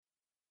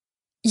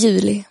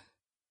Juli.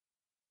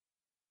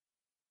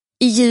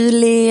 I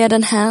juli är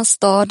den här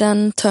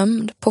staden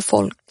tömd på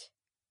folk.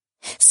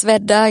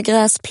 Svedda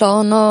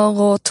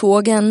gräsplaner och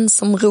tågen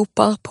som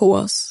ropar på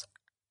oss.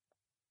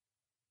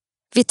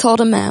 Vi tar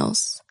det med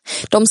oss.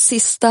 De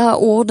sista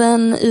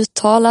orden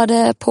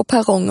uttalade på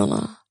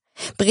perrongerna.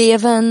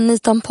 Breven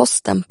utan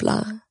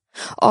poststämplar.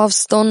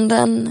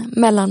 Avstånden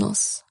mellan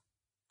oss.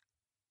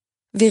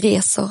 Vi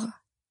reser.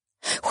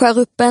 Skär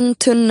upp en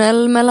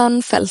tunnel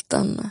mellan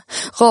fälten.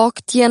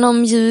 Rakt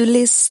genom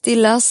Julis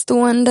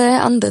stillastående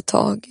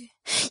andetag.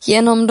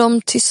 Genom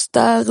de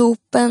tysta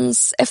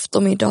ropens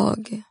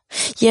eftermiddag.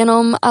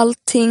 Genom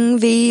allting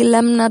vi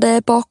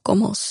lämnade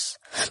bakom oss.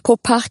 På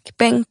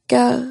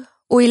parkbänkar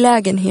och i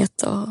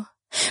lägenheter.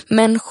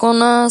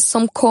 Människorna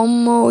som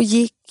kom och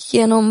gick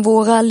genom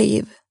våra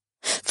liv.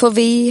 För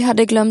vi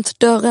hade glömt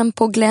dörren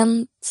på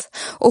glänt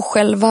och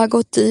själva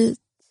gått ut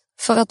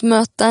för att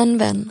möta en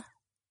vän.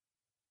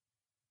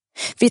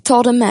 Vi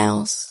tar det med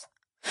oss.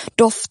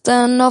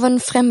 Doften av en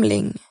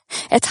främling.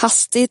 Ett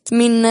hastigt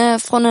minne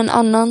från en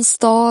annan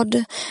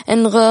stad.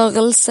 En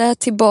rörelse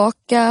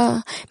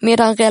tillbaka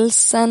medan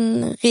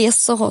rälsen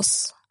reser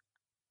oss.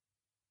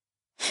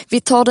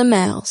 Vi tar det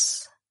med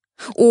oss.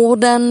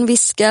 Orden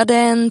viskade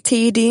en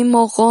tidig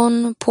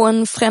morgon på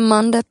en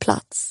främmande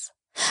plats.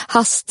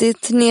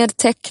 Hastigt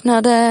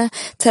nedtecknade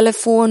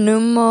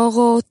telefonnummer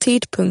och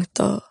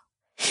tidpunkter.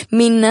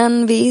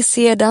 Minnen vi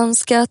sedan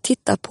ska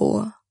titta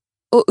på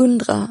och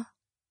undra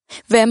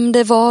vem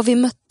det var vi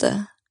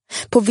mötte,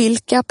 på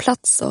vilka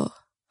platser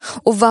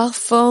och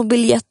varför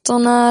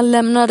biljetterna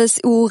lämnades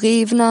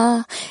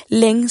orivna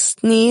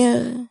längst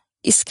ner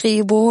i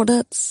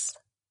skrivbordets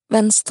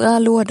vänstra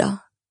låda.